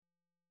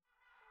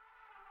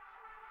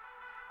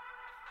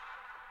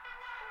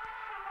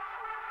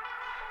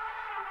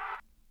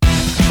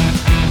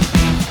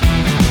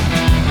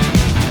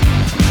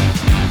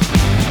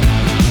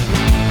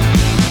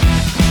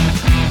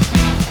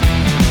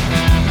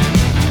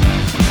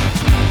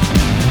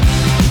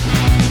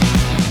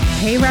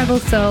Hey Rebel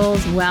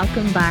Souls,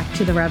 welcome back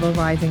to the Rebel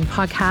Rising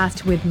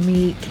podcast with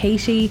me,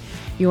 Katie,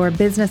 your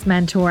business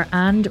mentor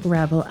and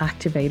Rebel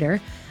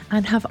activator.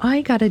 And have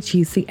I got a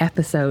juicy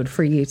episode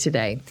for you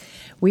today?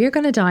 We are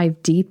going to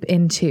dive deep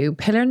into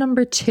pillar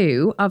number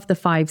 2 of the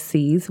 5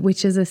 C's,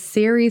 which is a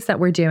series that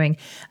we're doing.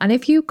 And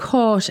if you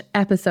caught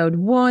episode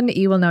 1,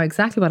 you will know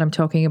exactly what I'm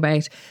talking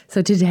about.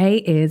 So today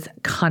is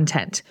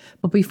content.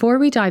 But before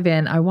we dive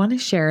in, I want to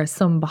share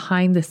some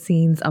behind the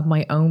scenes of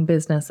my own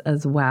business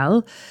as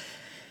well.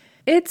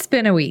 It's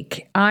been a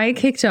week. I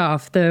kicked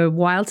off the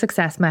Wild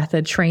Success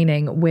Method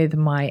training with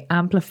my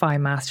Amplify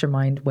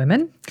Mastermind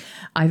women.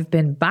 I've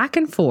been back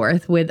and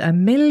forth with a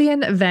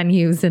million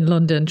venues in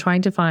London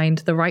trying to find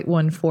the right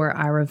one for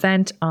our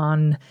event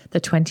on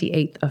the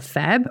 28th of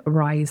Feb,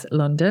 Rise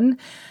London,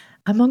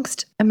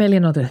 amongst a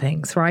million other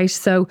things, right?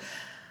 So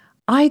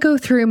I go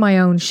through my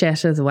own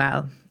shit as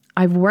well.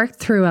 I've worked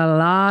through a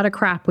lot of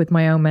crap with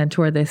my own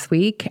mentor this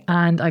week,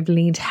 and I've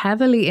leaned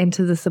heavily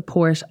into the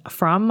support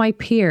from my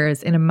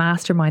peers in a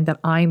mastermind that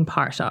I'm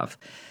part of.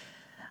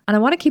 And I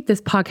want to keep this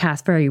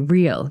podcast very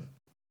real.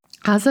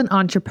 As an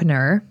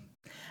entrepreneur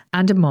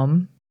and a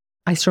mum,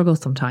 I struggle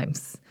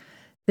sometimes.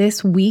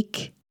 This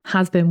week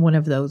has been one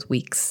of those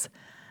weeks,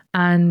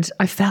 and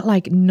I felt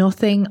like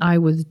nothing I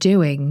was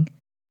doing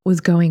was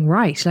going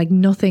right, like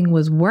nothing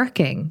was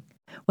working,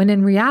 when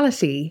in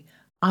reality,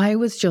 I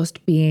was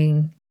just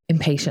being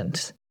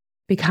impatient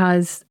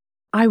because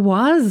I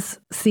was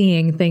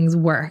seeing things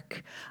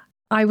work.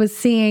 I was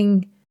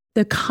seeing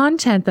the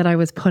content that I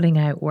was putting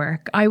out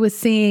work. I was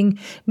seeing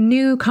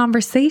new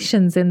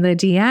conversations in the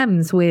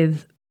DMs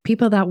with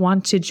people that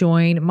want to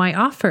join my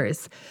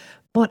offers.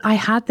 But I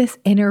had this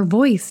inner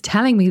voice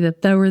telling me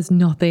that there was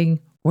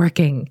nothing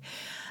working.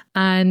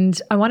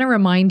 And I want to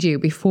remind you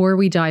before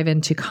we dive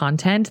into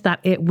content that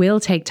it will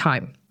take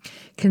time.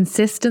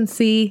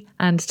 Consistency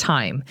and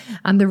time.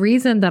 And the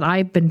reason that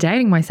I've been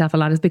doubting myself a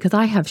lot is because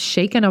I have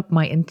shaken up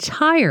my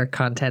entire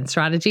content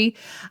strategy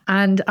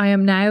and I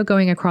am now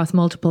going across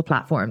multiple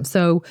platforms.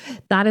 So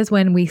that is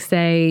when we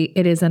say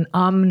it is an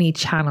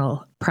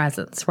omni-channel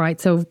presence, right?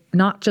 So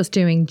not just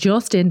doing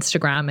just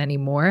Instagram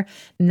anymore.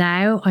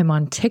 Now I'm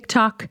on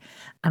TikTok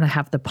and I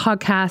have the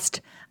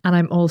podcast and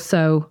I'm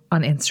also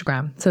on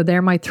Instagram. So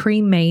they're my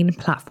 3 main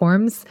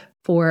platforms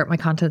for my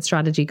content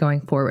strategy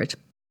going forward.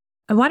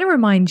 I want to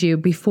remind you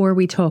before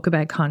we talk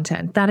about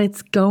content that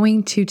it's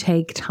going to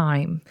take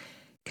time,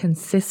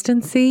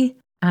 consistency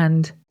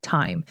and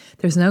time.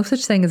 There's no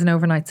such thing as an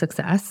overnight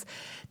success.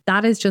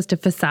 That is just a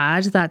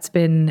facade that's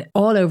been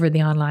all over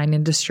the online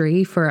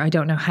industry for I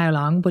don't know how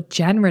long, but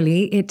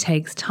generally it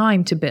takes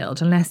time to build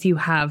unless you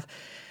have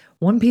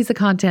one piece of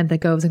content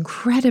that goes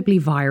incredibly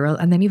viral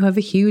and then you have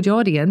a huge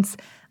audience,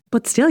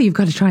 but still you've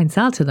got to try and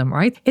sell to them,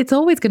 right? It's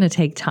always going to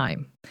take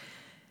time.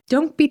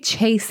 Don't be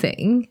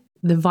chasing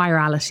the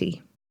virality.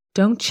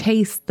 Don't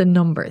chase the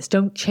numbers.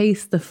 Don't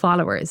chase the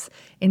followers.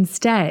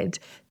 Instead,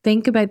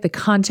 think about the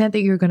content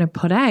that you're going to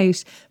put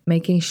out,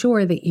 making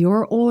sure that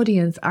your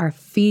audience are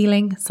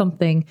feeling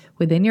something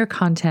within your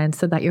content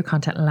so that your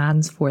content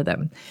lands for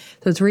them.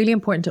 So it's really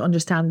important to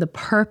understand the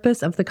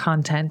purpose of the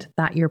content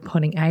that you're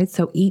putting out.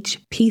 So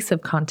each piece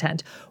of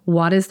content,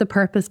 what is the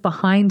purpose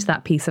behind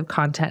that piece of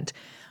content?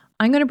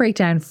 I'm going to break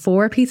down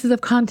 4 pieces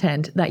of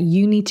content that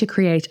you need to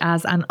create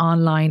as an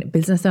online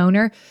business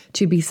owner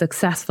to be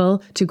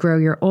successful, to grow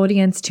your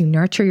audience, to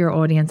nurture your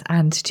audience,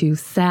 and to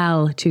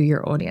sell to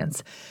your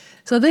audience.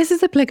 So this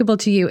is applicable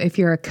to you if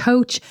you're a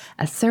coach,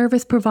 a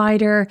service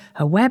provider,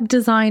 a web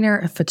designer,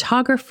 a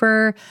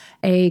photographer,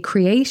 a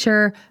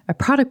creator, a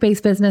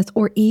product-based business,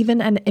 or even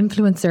an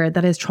influencer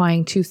that is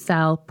trying to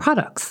sell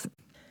products.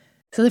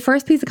 So the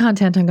first piece of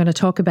content I'm going to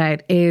talk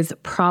about is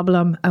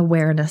problem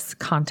awareness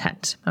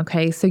content.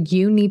 Okay, so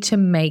you need to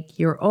make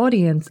your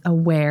audience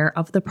aware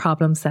of the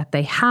problems that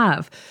they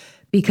have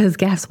because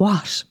guess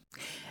what?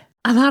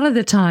 A lot of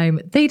the time,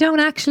 they don't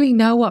actually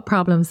know what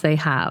problems they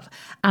have.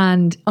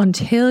 And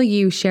until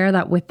you share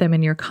that with them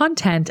in your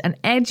content and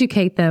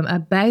educate them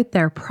about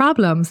their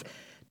problems,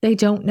 they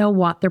don't know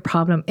what their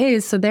problem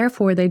is. So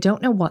therefore, they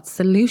don't know what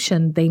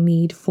solution they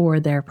need for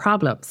their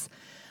problems.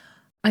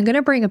 I'm going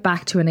to bring it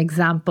back to an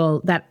example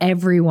that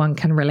everyone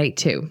can relate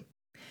to.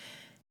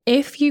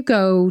 If you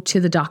go to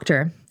the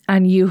doctor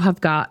and you have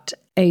got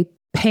a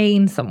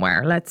pain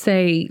somewhere, let's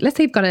say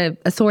you've got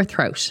a sore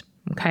throat,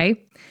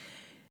 okay?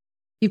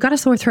 You've got a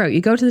sore throat.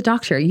 You go to the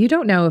doctor. You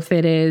don't know if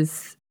it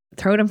is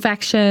throat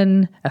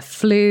infection, a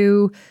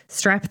flu,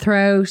 strep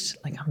throat.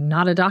 Like, I'm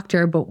not a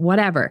doctor, but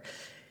whatever.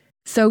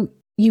 So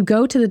you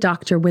go to the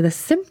doctor with a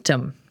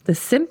symptom. The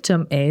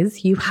symptom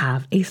is you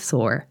have a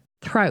sore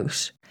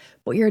throat.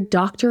 But your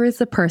doctor is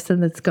the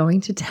person that's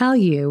going to tell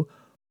you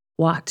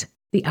what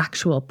the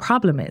actual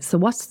problem is. So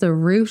what's the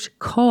root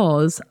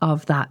cause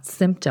of that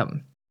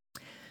symptom?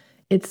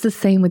 It's the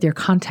same with your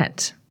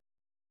content.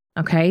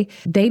 Okay.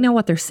 They know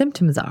what their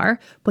symptoms are,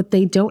 but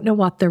they don't know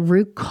what the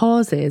root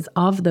cause is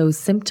of those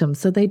symptoms.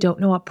 So they don't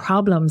know what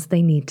problems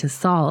they need to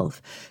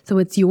solve. So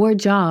it's your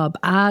job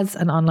as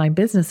an online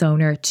business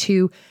owner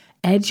to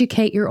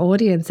Educate your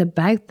audience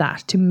about that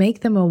to make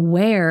them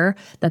aware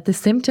that the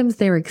symptoms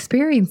they're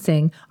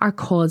experiencing are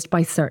caused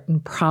by certain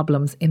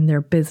problems in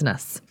their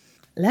business.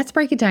 Let's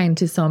break it down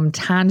to some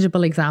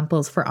tangible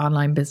examples for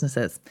online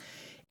businesses.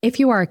 If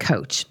you are a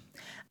coach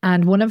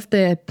and one of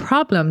the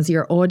problems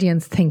your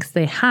audience thinks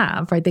they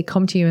have, right? They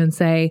come to you and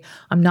say,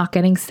 I'm not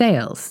getting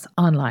sales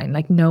online,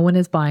 like no one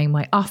is buying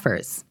my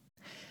offers.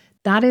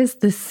 That is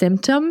the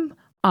symptom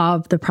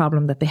of the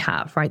problem that they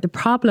have, right? The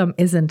problem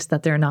isn't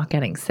that they're not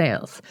getting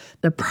sales.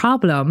 The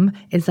problem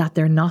is that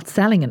they're not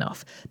selling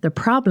enough. The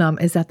problem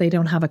is that they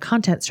don't have a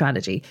content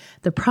strategy.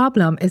 The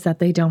problem is that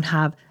they don't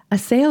have a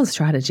sales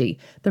strategy.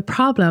 The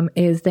problem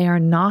is they are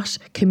not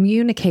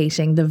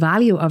communicating the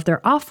value of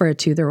their offer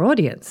to their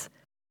audience.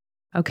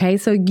 Okay,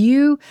 so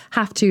you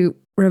have to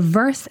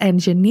reverse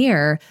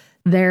engineer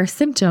their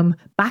symptom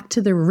back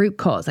to the root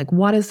cause. Like,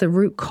 what is the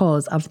root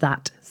cause of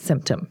that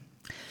symptom?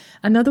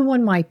 Another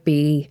one might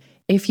be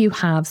if you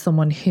have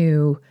someone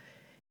who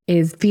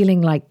is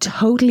feeling like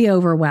totally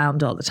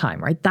overwhelmed all the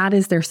time, right? That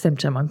is their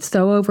symptom. I'm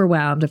so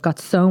overwhelmed. I've got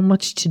so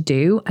much to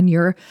do. And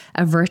you're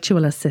a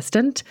virtual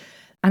assistant.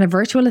 And a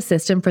virtual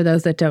assistant, for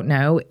those that don't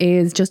know,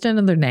 is just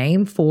another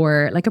name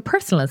for like a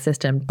personal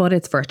assistant, but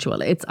it's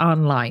virtual, it's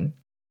online.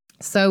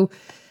 So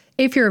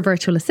if you're a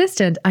virtual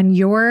assistant and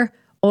your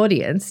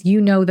audience,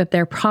 you know that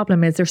their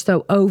problem is they're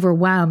so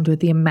overwhelmed with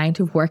the amount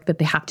of work that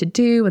they have to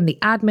do and the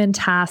admin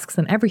tasks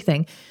and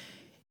everything.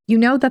 You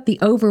know that the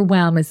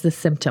overwhelm is the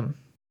symptom,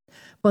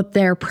 but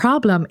their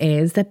problem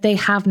is that they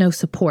have no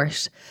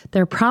support.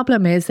 Their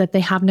problem is that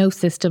they have no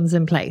systems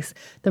in place.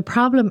 The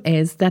problem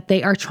is that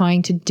they are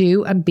trying to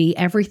do and be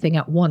everything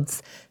at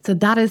once. So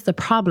that is the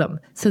problem.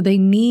 So they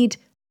need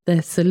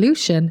the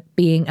solution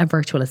being a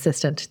virtual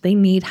assistant. They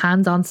need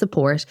hands-on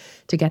support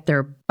to get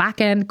their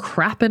back-end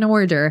crap in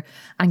order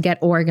and get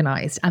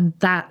organized. And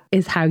that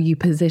is how you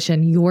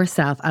position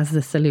yourself as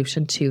the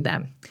solution to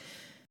them.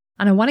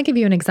 And I want to give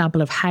you an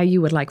example of how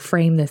you would like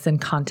frame this in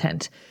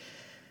content.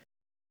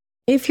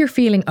 If you're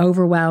feeling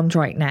overwhelmed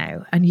right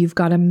now and you've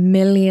got a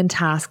million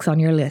tasks on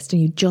your list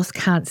and you just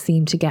can't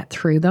seem to get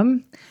through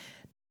them,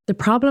 the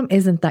problem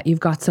isn't that you've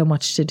got so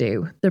much to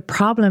do. The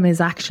problem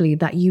is actually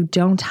that you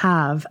don't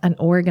have an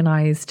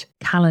organized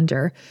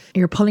calendar.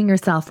 You're pulling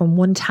yourself from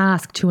one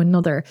task to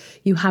another.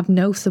 You have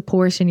no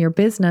support in your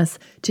business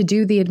to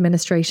do the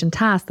administration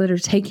tasks that are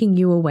taking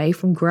you away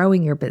from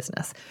growing your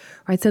business,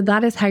 right? So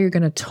that is how you're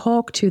going to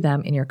talk to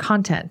them in your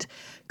content.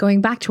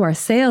 Going back to our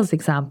sales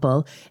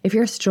example, if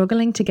you're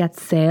struggling to get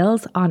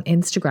sales on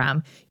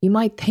Instagram, you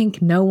might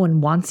think no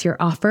one wants your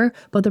offer,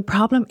 but the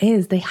problem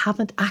is they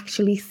haven't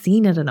actually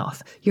seen it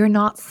enough. You're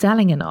not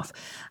selling enough.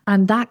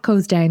 And that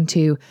goes down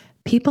to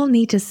people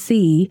need to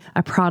see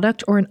a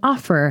product or an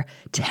offer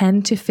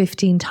 10 to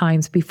 15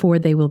 times before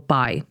they will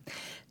buy.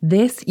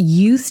 This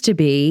used to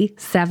be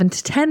 7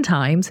 to 10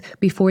 times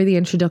before the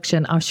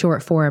introduction of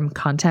short form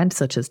content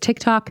such as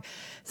TikTok.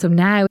 So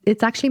now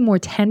it's actually more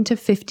 10 to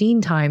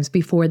 15 times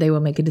before they will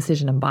make a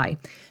decision and buy.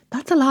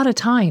 That's a lot of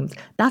times.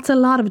 That's a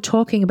lot of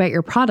talking about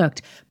your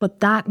product, but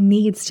that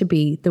needs to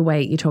be the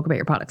way you talk about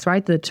your products,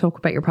 right? The talk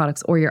about your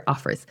products or your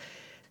offers.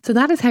 So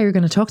that is how you're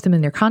going to talk to them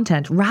in your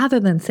content rather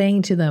than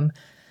saying to them,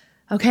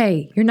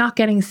 okay, you're not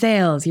getting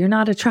sales, you're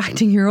not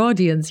attracting your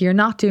audience, you're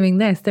not doing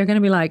this. They're going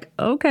to be like,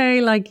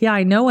 okay, like, yeah,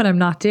 I know what I'm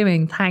not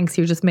doing. Thanks.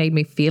 You just made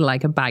me feel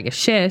like a bag of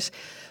shit,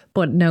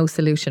 but no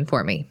solution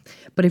for me.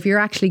 But if you're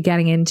actually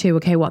getting into,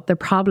 okay, what the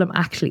problem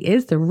actually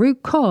is, the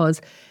root cause,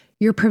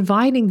 you're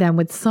providing them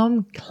with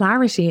some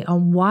clarity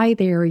on why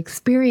they are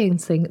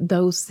experiencing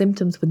those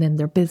symptoms within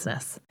their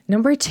business.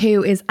 Number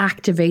 2 is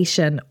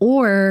activation,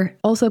 or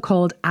also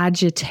called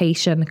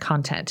agitation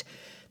content.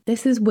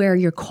 This is where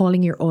you're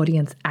calling your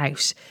audience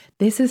out.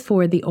 This is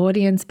for the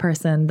audience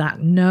person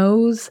that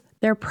knows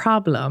their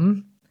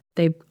problem.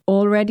 They've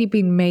already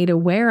been made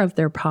aware of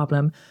their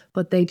problem,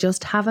 but they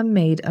just haven't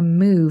made a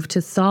move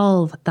to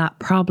solve that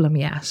problem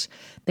yet.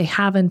 They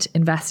haven't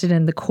invested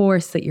in the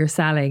course that you're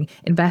selling,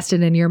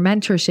 invested in your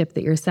mentorship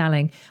that you're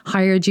selling,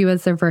 hired you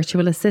as their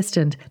virtual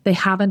assistant. They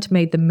haven't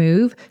made the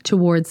move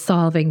towards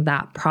solving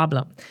that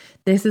problem.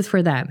 This is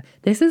for them.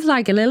 This is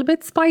like a little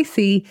bit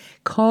spicy,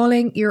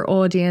 calling your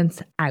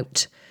audience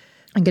out.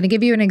 I'm going to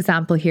give you an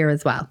example here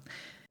as well,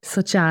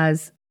 such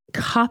as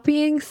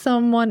copying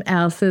someone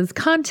else's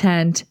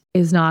content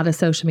is not a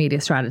social media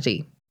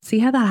strategy. See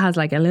how that has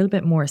like a little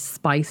bit more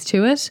spice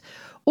to it?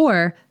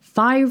 Or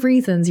 5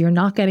 reasons you're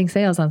not getting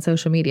sales on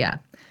social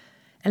media.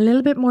 A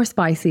little bit more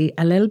spicy,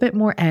 a little bit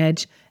more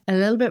edge, a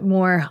little bit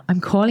more, I'm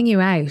calling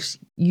you out.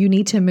 You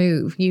need to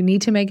move. You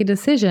need to make a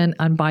decision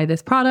and buy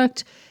this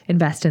product,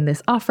 invest in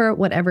this offer,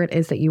 whatever it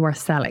is that you are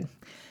selling.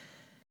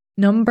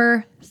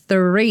 Number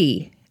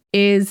 3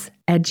 is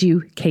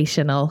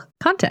educational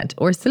content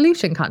or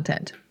solution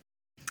content.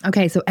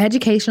 Okay, so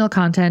educational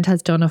content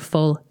has done a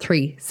full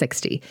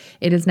 360.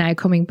 It is now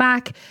coming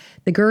back.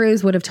 The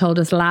gurus would have told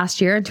us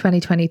last year in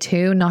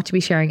 2022 not to be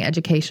sharing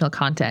educational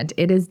content.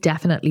 It is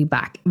definitely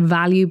back.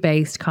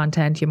 Value-based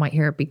content, you might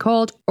hear it be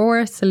called,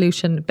 or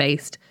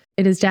solution-based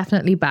It is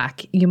definitely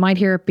back. You might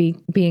hear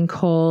it being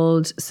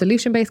called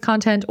solution-based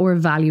content or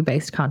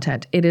value-based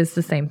content. It is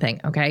the same thing,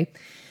 okay?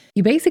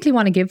 You basically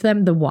want to give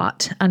them the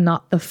what and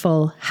not the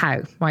full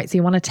how, right? So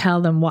you want to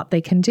tell them what they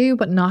can do,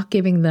 but not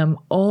giving them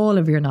all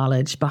of your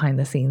knowledge behind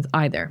the scenes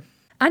either.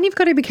 And you've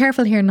got to be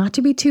careful here not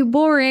to be too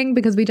boring,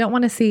 because we don't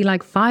want to see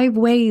like 5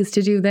 ways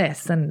to do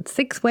this and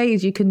 6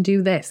 ways you can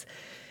do this.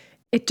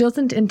 It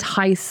doesn't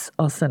entice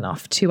us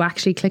enough to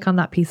actually click on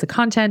that piece of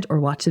content or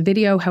watch the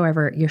video,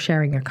 however you're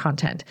sharing your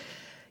content.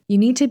 You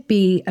need to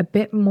be a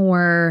bit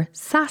more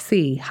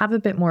sassy, have a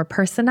bit more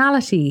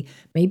personality,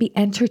 maybe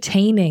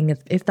entertaining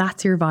if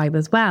that's your vibe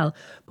as well,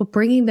 but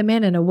bringing them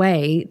in a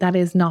way that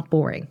is not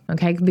boring,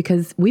 okay?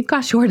 Because we've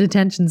got short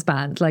attention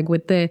spans, like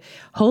with the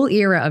whole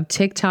era of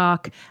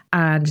TikTok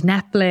and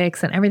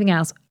Netflix and everything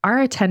else,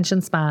 our attention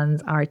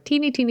spans are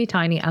teeny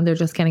tiny, and they're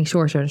just getting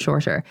shorter and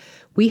shorter.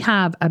 We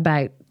have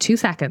about 2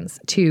 seconds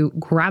to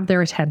grab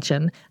their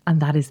attention,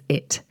 and that is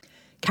it.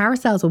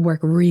 Carousels will work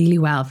really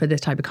well for this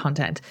type of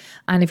content.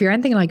 And if you're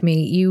anything like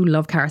me, you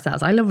love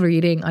carousels. I love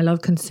reading. I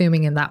love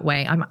consuming in that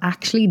way. I'm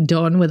actually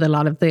done with a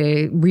lot of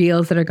the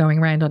reels that are going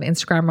around on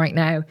Instagram right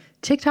now.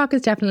 TikTok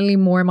is definitely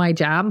more my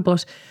jam,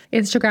 but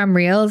Instagram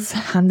reels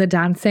and the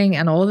dancing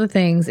and all the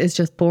things is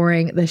just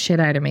boring the shit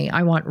out of me.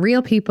 I want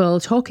real people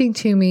talking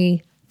to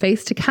me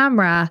face to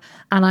camera,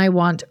 and I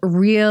want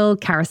real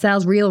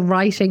carousels, real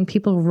writing,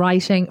 people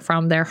writing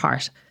from their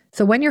heart.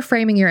 So when you're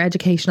framing your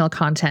educational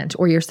content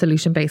or your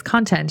solution-based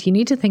content, you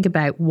need to think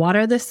about what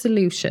are the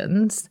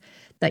solutions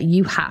that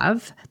you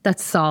have that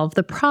solve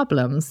the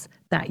problems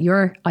that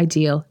your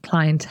ideal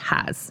client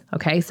has.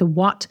 Okay, so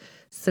what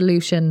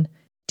solution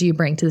do you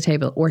bring to the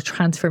table, or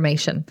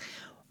transformation?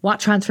 What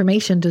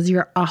transformation does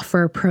your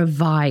offer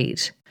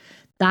provide?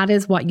 That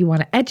is what you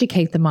want to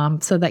educate them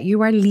on, so that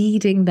you are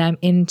leading them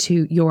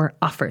into your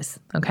offers.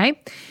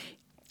 Okay.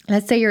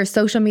 Let's say you're a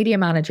social media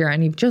manager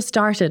and you've just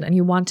started and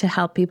you want to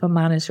help people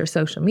manage their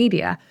social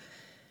media.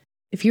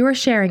 If you are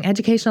sharing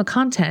educational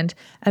content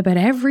about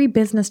every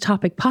business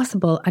topic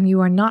possible and you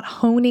are not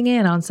honing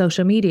in on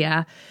social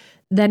media,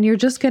 then you're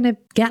just going to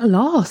get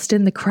lost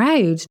in the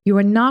crowd. You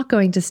are not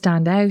going to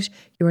stand out.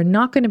 You are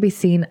not going to be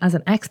seen as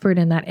an expert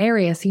in that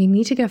area. So you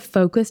need to get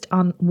focused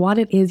on what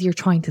it is you're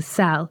trying to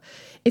sell.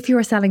 If you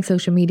are selling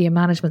social media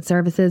management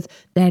services,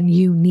 then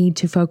you need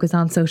to focus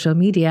on social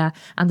media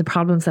and the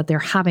problems that they're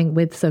having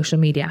with social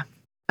media.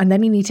 And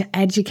then you need to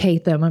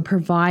educate them and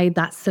provide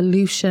that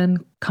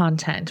solution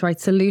content, right?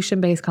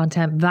 Solution-based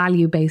content,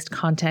 value-based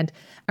content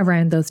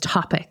around those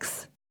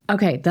topics.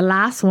 Okay, the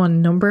last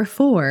one, number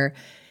 4,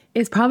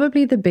 is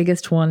probably the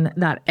biggest one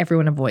that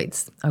everyone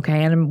avoids,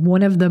 okay? And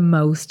one of the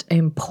most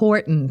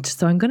important.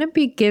 So I'm going to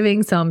be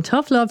giving some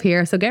tough love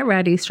here. So get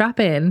ready, strap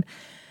in.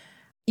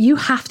 You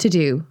have to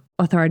do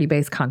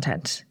authority-based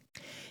content.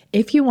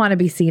 If you want to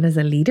be seen as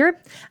a leader,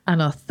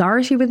 an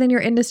authority within your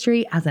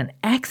industry, as an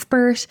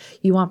expert,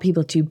 you want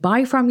people to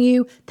buy from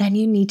you, then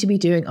you need to be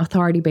doing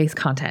authority-based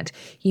content.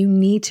 You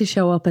need to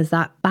show up as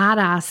that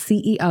badass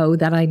CEO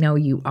that I know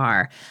you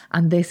are.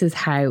 And this is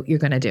how you're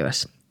going to do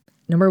it.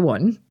 Number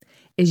 1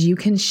 is you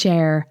can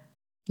share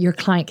your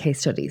client case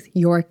studies,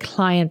 your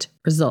client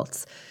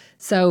results.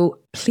 So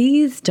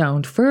please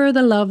don't, for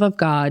the love of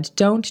God,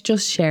 don't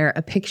just share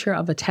a picture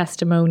of a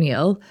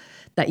testimonial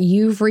that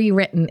you've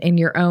rewritten in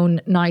your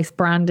own nice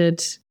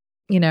branded,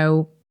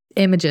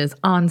 images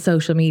on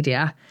social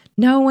media.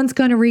 No one's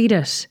going to read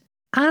it.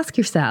 Ask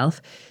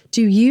yourself,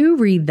 do you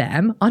read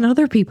them on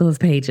other people's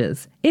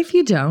pages? If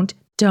you don't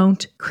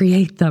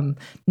create them.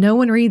 No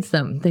one reads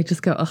them. They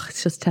just go, oh,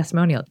 it's just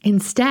testimonial.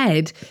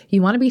 Instead,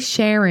 you want to be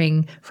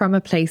sharing from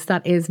a place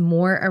that is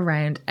more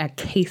around a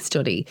case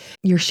study.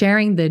 You're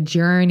sharing the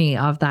journey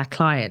of that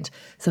client.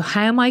 So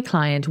how my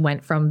client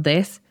went from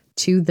this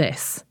to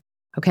this.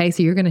 Okay,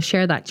 so you're going to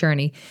share that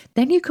journey.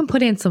 Then you can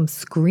put in some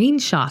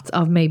screenshots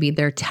of maybe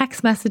their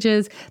text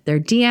messages,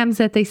 their DMs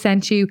that they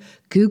sent you,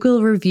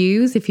 Google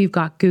reviews. If you've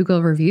got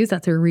Google reviews,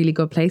 that's a really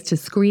good place to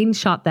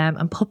screenshot them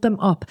and put them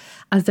up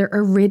as their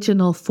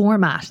original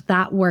format.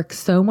 That works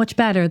so much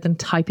better than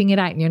typing it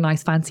out in your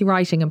nice fancy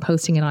writing and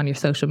posting it on your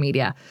social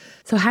media.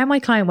 So how my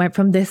client went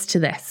from this to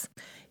this.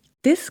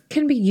 This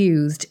can be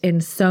used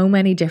in so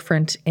many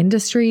different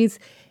industries.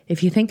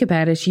 If you think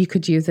about it, you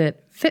could use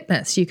it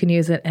fitness, you can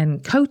use it in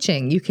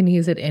coaching, you can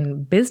use it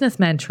in business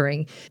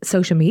mentoring,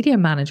 social media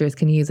managers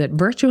can use it,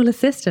 virtual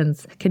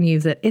assistants can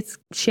use it. It's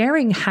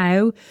sharing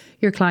how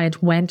your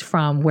client went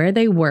from where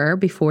they were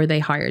before they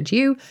hired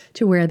you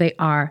to where they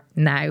are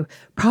now.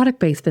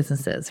 Product-based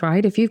businesses,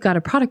 right? If you've got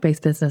a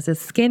product-based business, a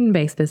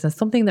skin-based business,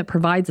 something that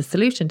provides a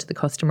solution to the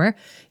customer,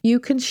 you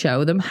can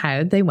show them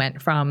how they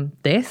went from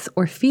this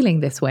or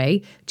feeling this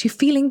way to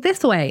feeling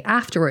this way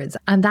afterwards.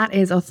 And that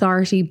is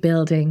authority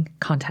building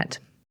content.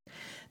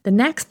 The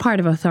next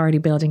part of authority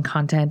building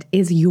content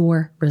is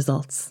your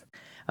results.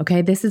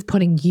 Okay, this is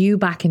putting you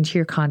back into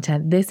your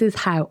content. This is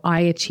how I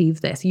achieve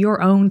this, your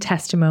own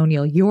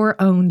testimonial,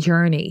 your own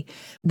journey.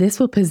 This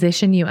will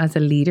position you as a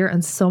leader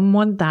and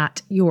someone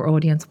that your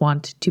audience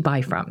want to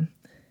buy from.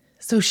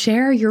 So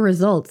share your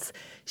results.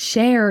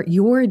 Share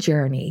your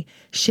journey.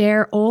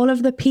 Share all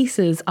of the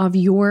pieces of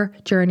your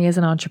journey as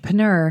an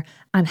entrepreneur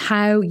and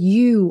how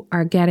you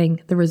are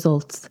getting the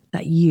results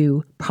that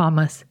you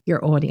promise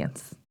your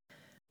audience.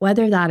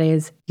 Whether that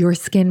is your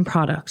skin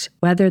product,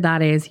 whether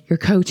that is your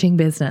coaching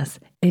business,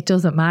 it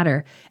doesn't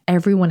matter.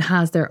 Everyone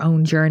has their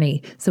own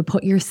journey. So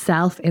put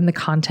yourself in the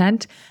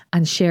content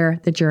and share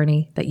the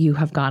journey that you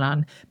have gone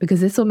on, because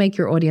this will make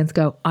your audience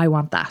go, I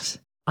want that.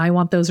 I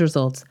want those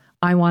results.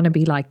 I want to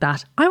be like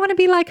that. I want to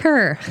be like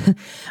her.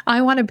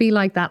 I want to be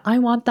like that. I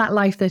want that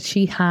life that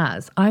she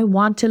has. I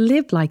want to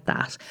live like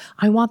that.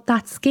 I want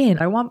that skin.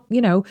 I want,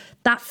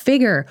 that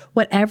figure.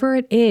 Whatever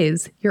it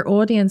is, your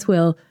audience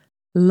will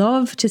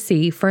love to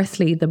see,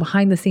 firstly, the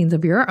behind the scenes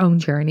of your own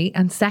journey,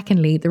 and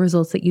secondly, the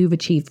results that you've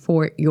achieved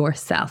for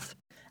yourself.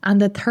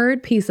 And the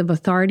third piece of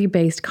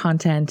authority-based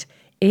content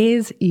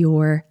is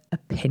your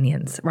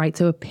opinions, right?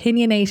 So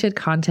opinionated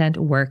content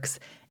works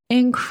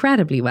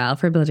incredibly well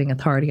for building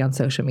authority on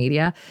social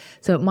media.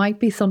 So it might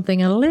be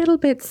something a little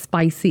bit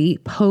spicy,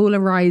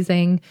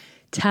 polarizing,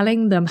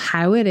 telling them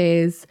how it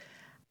is,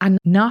 and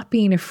not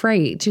being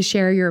afraid to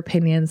share your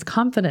opinions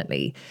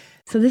confidently.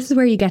 So this is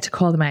where you get to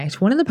call them out.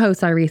 One of the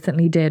posts I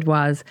recently did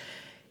was,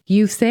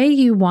 you say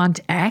you want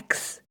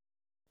X,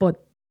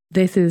 but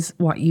this is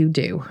what you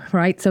do,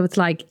 right? So it's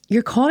like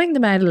you're calling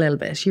them out a little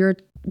bit. You're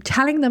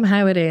telling them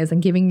how it is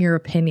and giving your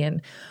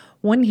opinion.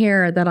 One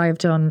here that I've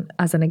done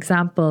as an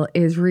example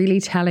is really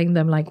telling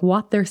them like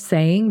what they're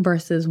saying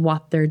versus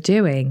what they're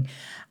doing.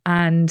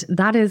 And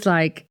that is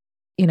like,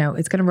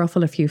 it's going to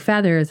ruffle a few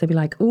feathers. They'll be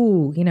like,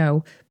 ooh,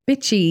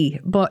 bitchy,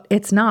 but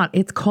it's not.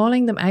 It's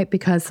calling them out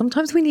because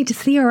sometimes we need to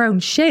see our own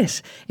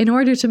shit in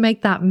order to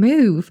make that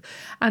move.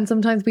 And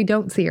sometimes we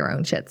don't see our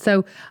own shit.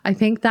 So I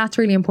think that's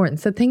really important.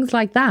 So things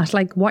like that,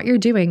 like what you're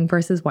doing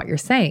versus what you're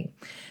saying.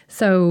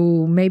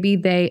 So maybe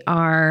they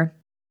are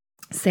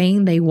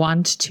saying they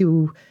want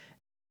to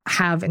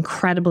have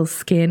incredible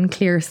skin,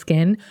 clear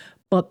skin,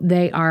 but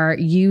they are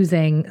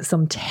using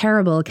some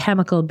terrible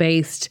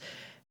chemical-based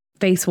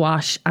face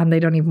wash and they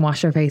don't even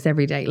wash their face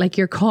every day. Like,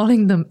 you're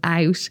calling them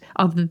out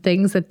of the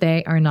things that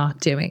they are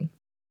not doing.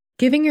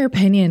 Giving your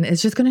opinion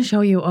is just going to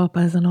show you up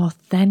as an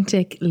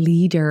authentic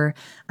leader,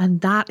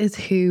 and that is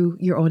who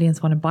your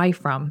audience want to buy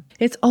from.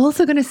 It's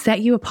also going to set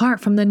you apart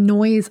from the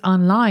noise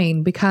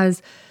online,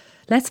 because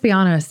let's be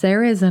honest,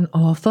 there is an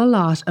awful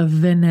lot of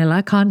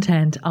vanilla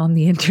content on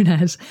the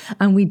internet,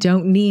 and we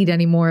don't need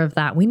any more of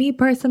that. We need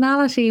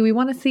personality. We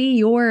want to see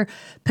your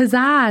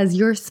pizzazz,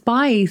 your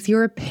spice,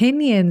 your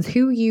opinions,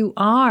 who you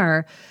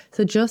are.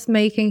 So just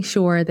making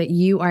sure that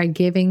you are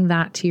giving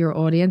that to your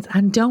audience,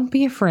 and don't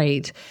be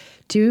afraid.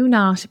 Do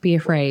not be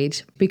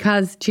afraid,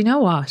 because do you know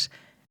what?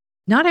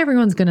 Not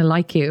everyone's going to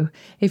like you.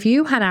 If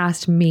you had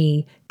asked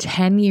me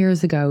 10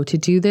 years ago to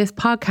do this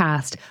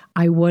podcast,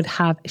 I would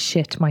have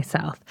shit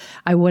myself.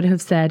 I would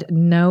have said,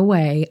 no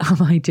way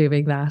am I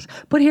doing that.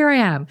 But here I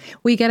am.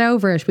 We get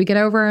over it. We get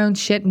over our own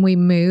shit and we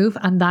move.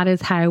 And that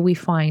is how we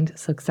find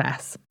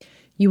success.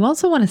 You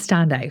also want to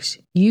stand out.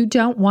 You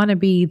don't want to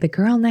be the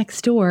girl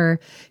next door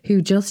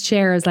who just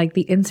shares like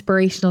the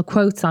inspirational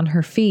quotes on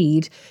her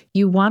feed.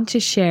 You want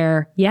to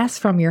share, yes,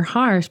 from your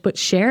heart, but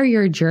share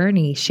your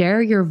journey,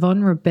 share your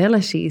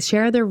vulnerabilities,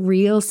 share the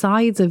real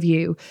sides of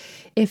you.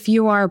 If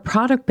you are a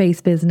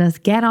product-based business,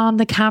 get on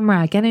the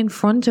camera, get in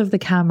front of the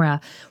camera.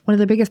 One of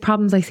the biggest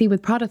problems I see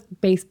with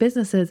product-based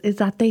businesses is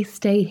that they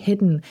stay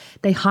hidden.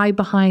 They hide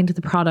behind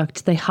the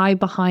product. They hide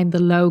behind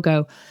the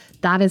logo.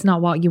 That is not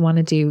what you want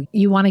to do.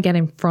 You want to get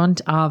in front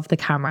of the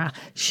camera,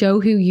 show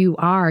who you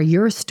are,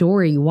 your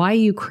story, why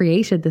you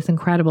created this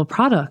incredible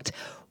product,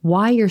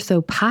 why you're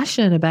so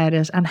passionate about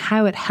it, and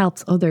how it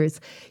helps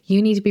others.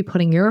 You need to be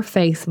putting your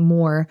face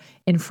more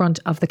in front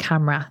of the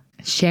camera,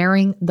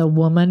 sharing the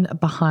woman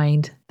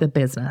behind the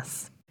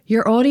business.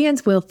 Your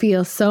audience will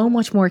feel so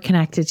much more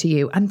connected to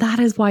you, and that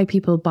is why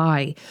people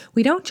buy.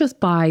 We don't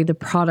just buy the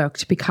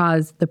product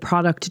because the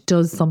product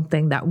does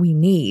something that we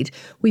need.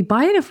 We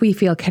buy it if we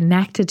feel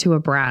connected to a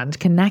brand,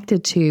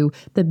 connected to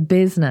the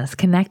business,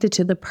 connected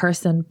to the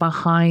person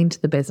behind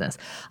the business.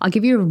 I'll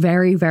give you a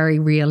very, very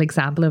real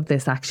example of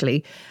this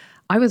actually.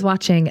 I was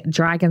watching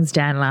Dragon's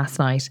Den last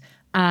night,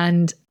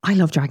 and I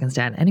love Dragon's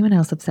Den. Anyone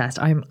else obsessed?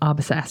 I'm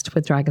obsessed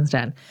with Dragon's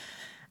Den.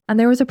 And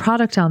there was a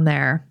product on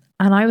there.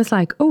 And I was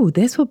like, oh,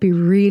 this would be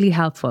really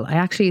helpful. I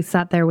actually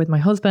sat there with my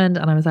husband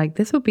and I was like,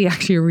 this would be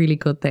actually a really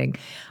good thing.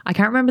 I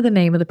can't remember the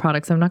name of the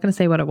product, so I'm not going to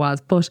say what it was,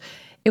 but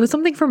it was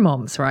something for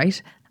mums,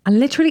 right? And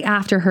literally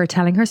after her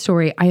telling her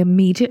story, I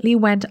immediately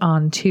went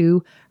on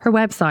to her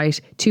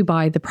website to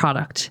buy the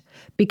product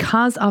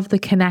because of the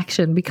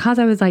connection, because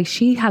I was like,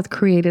 she has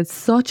created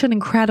such an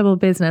incredible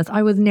business.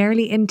 I was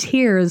nearly in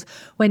tears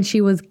when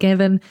she was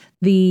given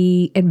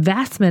the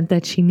investment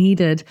that she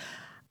needed.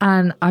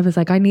 And I was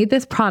like, I need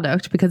this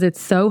product because it's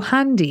so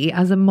handy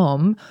as a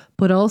mum,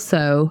 but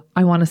also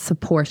I want to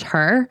support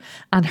her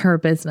and her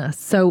business.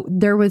 So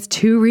there was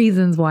two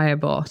reasons why I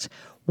bought.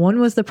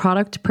 One was the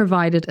product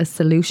provided a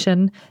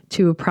solution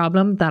to a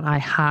problem that I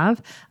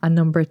have. And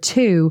number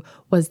two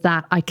was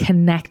that I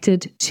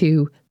connected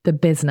to the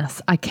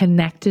business. I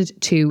connected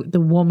to the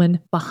woman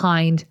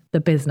behind the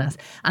business.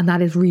 And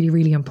that is really,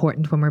 really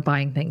important when we're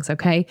buying things,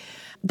 okay?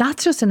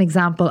 That's just an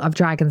example of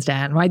Dragon's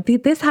Den, right?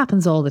 This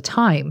happens all the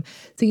time.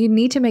 So you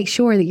need to make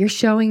sure that you're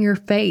showing your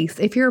face.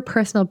 If you're a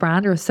personal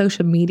brand or a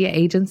social media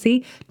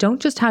agency,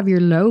 don't just have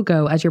your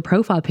logo as your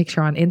profile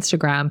picture on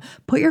Instagram.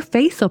 Put your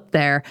face up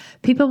there.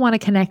 People want to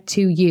connect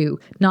to you,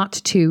 not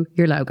to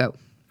your logo.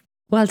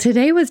 Well,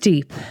 today was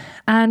deep,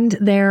 and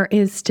there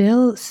is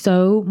still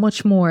so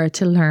much more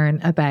to learn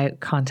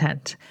about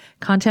content.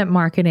 Content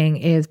marketing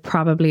is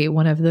probably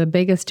one of the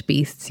biggest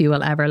beasts you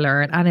will ever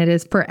learn, and it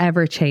is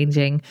forever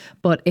changing,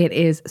 but it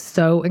is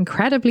so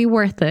incredibly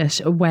worth it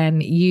when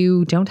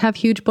you don't have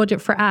huge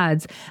budget for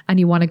ads and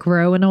you want to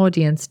grow an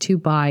audience to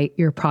buy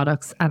your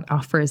products and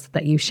offers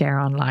that you share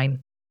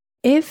online.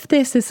 If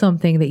this is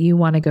something that you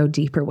want to go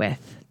deeper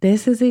with,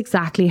 this is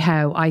exactly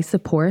how I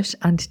support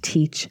and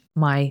teach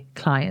my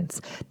clients.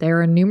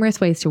 There are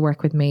numerous ways to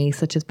work with me,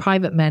 such as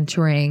private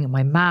mentoring,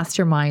 my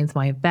masterminds,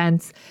 my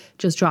events.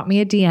 Just drop me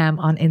a DM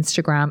on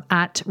Instagram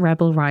at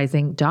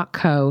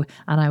rebelrising.co,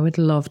 and I would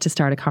love to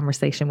start a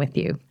conversation with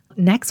you.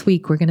 Next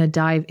week, we're going to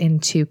dive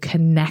into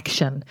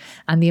connection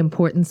and the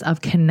importance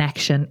of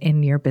connection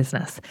in your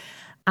business.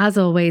 As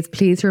always,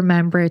 please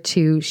remember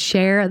to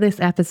share this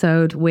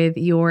episode with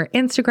your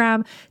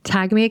Instagram.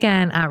 Tag me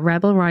again at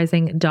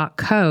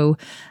rebelrising.co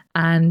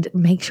and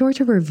make sure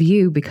to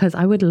review, because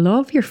I would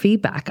love your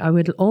feedback. I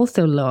would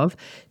also love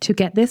to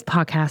get this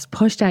podcast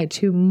pushed out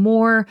to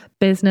more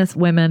business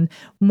women,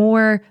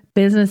 more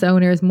business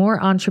owners,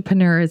 more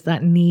entrepreneurs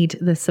that need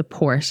the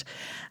support.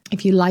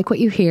 If you like what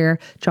you hear,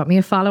 drop me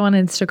a follow on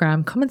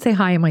Instagram. Come and say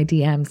hi in my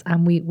DMs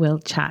and we will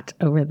chat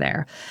over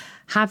there.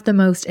 Have the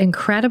most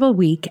incredible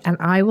week, and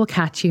I will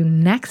catch you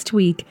next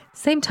week,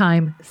 same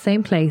time,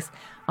 same place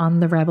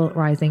on the Rebel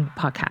Rising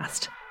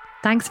podcast.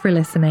 Thanks for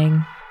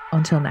listening.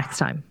 Until next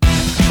time.